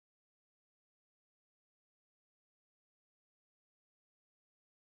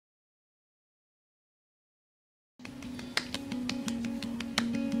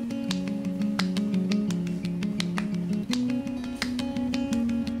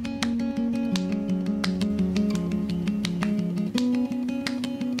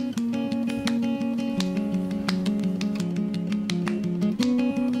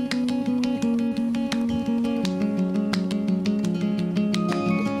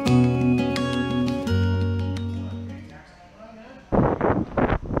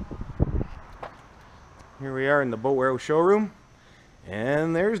are in the Boat Warehouse showroom,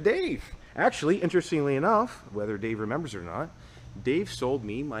 and there's Dave. Actually, interestingly enough, whether Dave remembers or not, Dave sold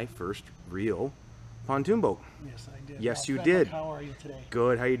me my first real pontoon boat. Yes, I did. Yes, you Fenwick, did. how are you today?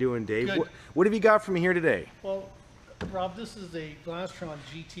 Good. How you doing, Dave? Good. What have you got for me here today? Well, Rob, this is a Glastron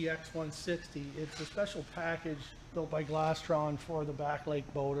GT160. It's a special package built by Glastron for the back lake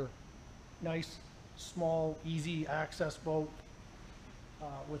boater. Nice, small, easy access boat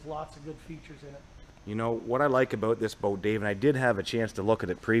with lots of good features in it. You know, what I like about this boat, Dave, and I did have a chance to look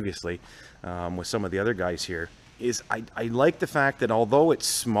at it previously with some of the other guys here, is I like the fact that although it's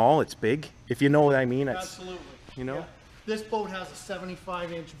small, it's big, if you know what I mean. Absolutely. You know? Yeah. This boat has a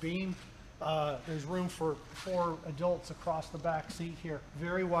 75-inch beam. There's room for 4 adults across the back seat here.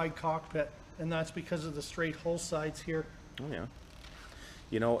 Very wide cockpit, and that's because of the straight hull sides here. Oh, yeah.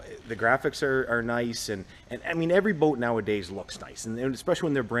 You know, the graphics are nice, and I mean, every boat nowadays looks nice, and especially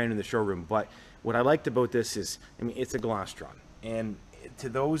when they're brand new in the showroom. But what I liked about this is, I mean, it's a Glastron. And to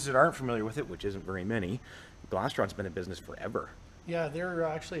those that aren't familiar with it, which isn't very many, Glastron's been in business forever. Yeah, they're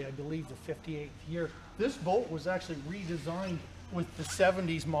actually, I believe, the 58th year. This boat was actually redesigned with the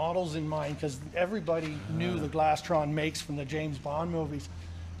 70s models in mind, because everybody knew the Glastron makes from the James Bond movies.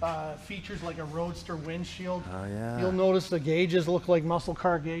 Features like a roadster windshield. Oh, yeah. You'll notice the gauges look like muscle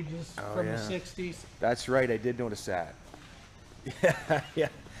car gauges from yeah. the 60s. That's right, I did notice that. Yeah, yeah.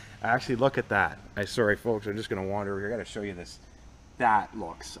 Actually, look at that. Sorry, folks, I'm just going to wander over here. I got to show you this. That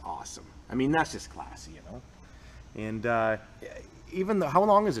looks awesome. I mean, that's just classy, you know. And even though, how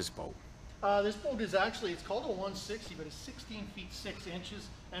long is this boat? This boat is actually, it's called a 160, but it's 16 feet 6 inches.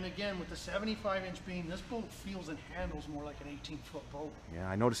 And again, with the 75-inch beam, this boat feels and handles more like an 18-foot boat. Yeah,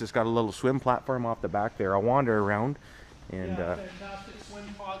 I noticed it's got a little swim platform off the back there. I'll wander around. And yeah, fantastic swim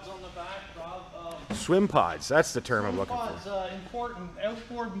pods on the back, Rob. Swim pods, that's the term I'm looking for. Swim pods, important.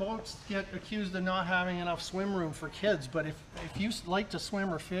 Outboard boats get accused of not having enough swim room for kids, but if you like to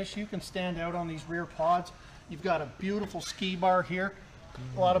swim or fish, you can stand out on these rear pods. You've got a beautiful ski bar here.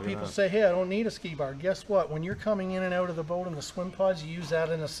 A lot of people say, hey, I don't need a ski bar. Guess what? When you're coming in and out of the boat in the swim pods, you use that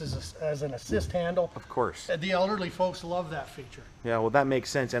as an assist handle. Of course. The elderly folks love that feature. Yeah, well, that makes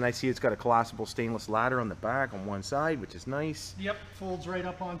sense. And I see it's got a collapsible stainless ladder on the back on one side, which is nice. Yep, folds right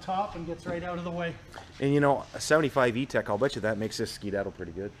up on top and gets right out of the way. And you know, a 75 E-Tech, I'll bet you that makes this skedaddle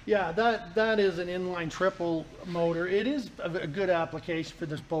pretty good. Yeah, that is an inline triple motor. It is a good application for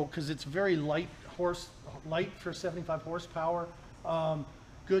this boat because it's very light for 75 horsepower.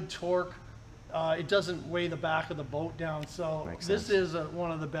 Good torque. It doesn't weigh the back of the boat down, so this is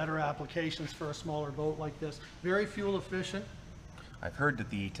one of the better applications for a smaller boat like this. Very fuel efficient. I've heard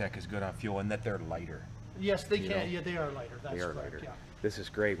that the E-Tech is good on fuel and that they're lighter. Yes, they can. Yeah, they are lighter. That's correct. Lighter. Yeah. This is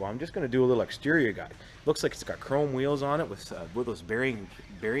great. Well, I'm just going to do a little exterior guide. Looks like it's got chrome wheels on it with those bearing.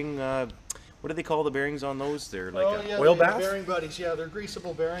 What do they call the bearings on those? They're like oil bath. Bearing buddies. Yeah, they're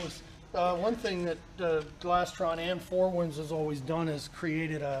greasable bearings. One thing that Glastron and Four Winds has always done is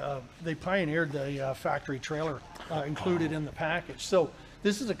created they pioneered the factory trailer included in the package. So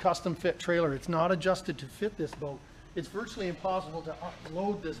this is a custom fit trailer. It's not adjusted to fit this boat. It's virtually impossible to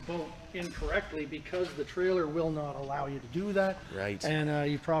load this boat incorrectly because the trailer will not allow you to do that. Right.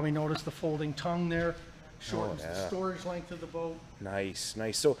 And you've probably noticed the folding tongue there. Shortens the storage length of the boat. Nice,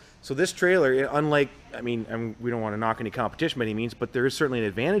 nice. So this trailer, unlike, I mean, we don't want to knock any competition by any means, but there is certainly an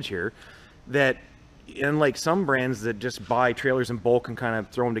advantage here that, unlike some brands that just buy trailers in bulk and kind of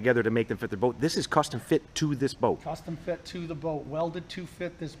throw them together to make them fit their boat, this is custom fit to this boat. Custom fit to the boat, welded to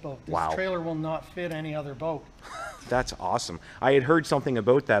fit this boat. This wow. trailer will not fit any other boat. That's awesome. I had heard something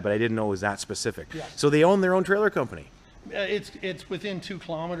about that, but I didn't know it was that specific. Yes. So they own their own trailer company. It's within 2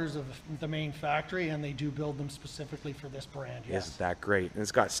 kilometers of the main factory, and they do build them specifically for this brand. Yes. Isn't that great? And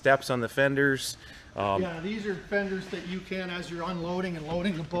it's got steps on the fenders. Yeah, these are fenders that you can, as you're unloading and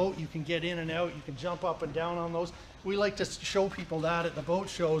loading the boat, you can get in and out. You can jump up and down on those. We like to show people that at the boat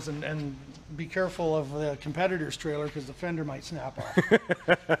shows, and be careful of the competitor's trailer because the fender might snap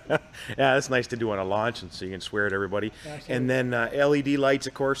off. Yeah, that's nice to do on a launch, and so you can swear at everybody. Absolutely. And then LED lights,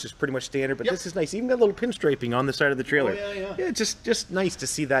 of course, is pretty much standard, but this is nice. Even got a little pinstriping on the side of the trailer. Oh, yeah. Yeah, just nice to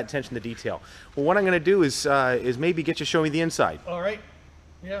see that attention to detail. Well, what I'm going to do is maybe get you to show me the inside. All right.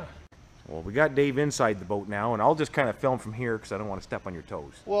 Yeah. Well, we got Dave inside the boat now, and I'll just kind of film from here because I don't want to step on your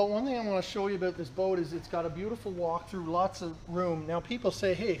toes. Well, one thing I want to show you about this boat is it's got a beautiful walk-through, lots of room. Now, people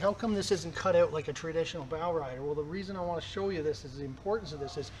say, hey, how come this isn't cut out like a traditional bow rider? Well, the reason I want to show you this is the importance of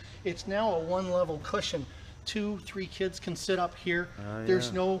this is it's now a one-level cushion. 2-3 kids can sit up here.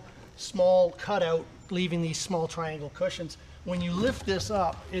 There's no small cutout leaving these small triangle cushions. When you lift this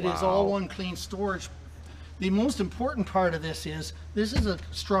up, it is all one clean storage. The most important part of this is a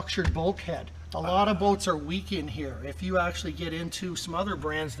structured bulkhead. A lot of boats are weak in here. If you actually get into some other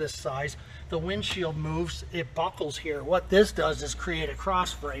brands this size, the windshield moves, it buckles here. What this does is create a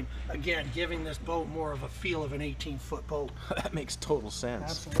cross frame, again, giving this boat more of a feel of an 18-foot boat. That makes total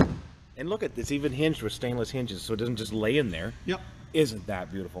sense. Absolutely. And look at this, even hinged with stainless hinges, so it doesn't just lay in there. Yep. Isn't that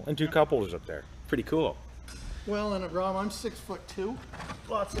beautiful? And two cup holders up there. Pretty cool. Well, and Rob, I'm 6'2",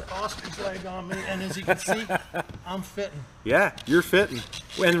 lots of ostrich leg on me, and as you can see, I'm fitting. Yeah, you're fitting.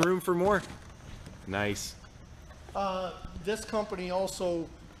 And room for more. Nice. This company also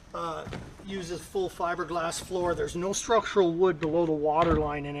uses full fiberglass floor. There's no structural wood below the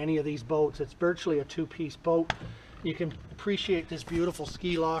waterline in any of these boats. It's virtually a two-piece boat. You can appreciate this beautiful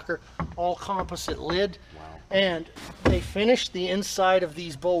ski locker, all composite lid. Wow. And they finished the inside of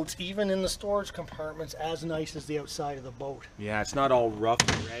these boats, even in the storage compartments, as nice as the outside of the boat. Yeah, it's not all rough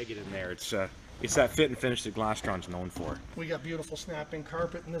and ragged in there. It's that fit and finish that Glastron's known for. We got beautiful snapping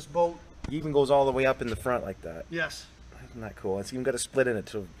carpet in this boat. It even goes all the way up in the front like that. Yes. Isn't that cool? It's even got a split in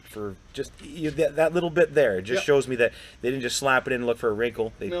it for just that little bit there. It just shows me that they didn't just slap it in and look for a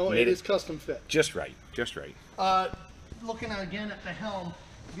wrinkle. They made it is custom fit. Just right. Just right. Looking again at the helm,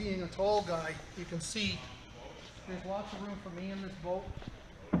 being a tall guy, you can see there's lots of room for me in this boat.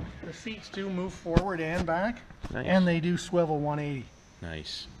 The seats do move forward and back, and they do swivel 180.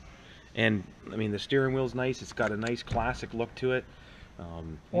 Nice. And I mean, the steering wheel's nice. It's got a nice classic look to it.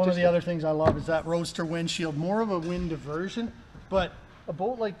 One of the other things I love is that roadster windshield, more of a wind diversion, but a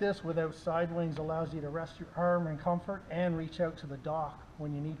boat like this without side wings allows you to rest your arm in comfort and reach out to the dock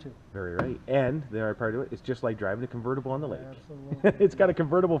when you need to. Very right. And the other part of it, it's just like driving a convertible on the lake. Absolutely. It's got a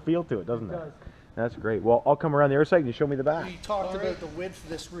convertible feel to it, doesn't it? It does. That's great. Well, I'll come around the other side and you show me the back. We talked about the width of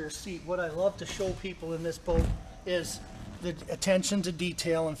this rear seat. What I love to show people in this boat is the attention to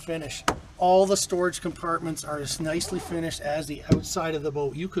detail and finish. All the storage compartments are as nicely finished as the outside of the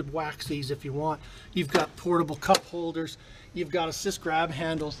boat. You could wax these if you want. You've got portable cup holders. You've got assist grab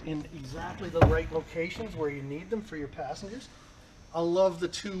handles in exactly the right locations where you need them for your passengers. I love the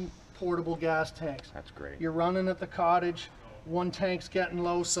two portable gas tanks. That's great. You're running at the cottage, one tank's getting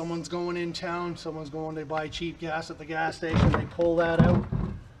low, someone's going in town, someone's going to buy cheap gas at the gas station, they pull that out.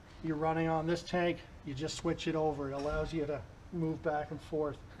 You're running on this tank, you just switch it over. It allows you to move back and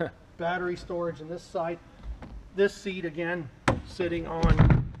forth. Battery storage on this side. This seat again sitting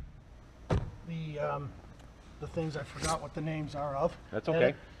on the things I forgot what the names are of. That's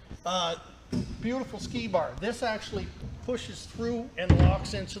okay. Beautiful ski bar. This actually pushes through and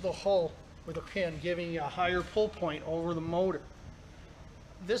locks into the hull with a pin, giving you a higher pull point over the motor.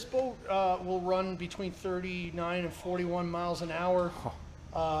 This boat will run between 39 and 41 miles an hour.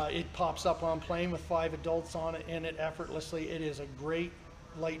 It pops up on plane with 5 adults on it in it effortlessly. It is a great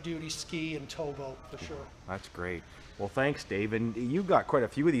light duty ski and tow boat for sure. That's great. Well, thanks, Dave. And you've got quite a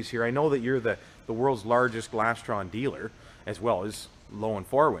few of these here. I know that you're the world's largest Glastron dealer, as well as low and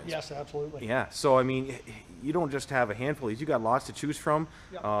forewinds. Yes, absolutely. Yeah. So, I mean, you don't just have a handful of these. You got lots to choose from.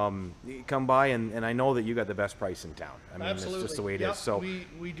 Yep. You come by, and I know that you got the best price in town. I mean, Absolutely. It's just the way it Yep. is. So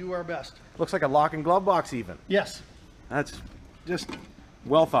we do our best. looks like a lock and glove box even. Yes. That's just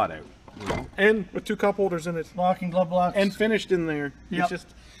well thought out. You know? And with two cup holders in it. Lock and glove blocks. And finished in there. Yep. It's just,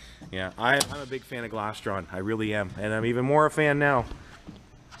 yeah, I'm a big fan of Glastron. I really am. And I'm even more a fan now.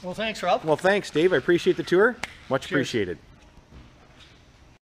 Well, thanks, Rob. Well, thanks, Dave. I appreciate the tour. Much Cheers. appreciated.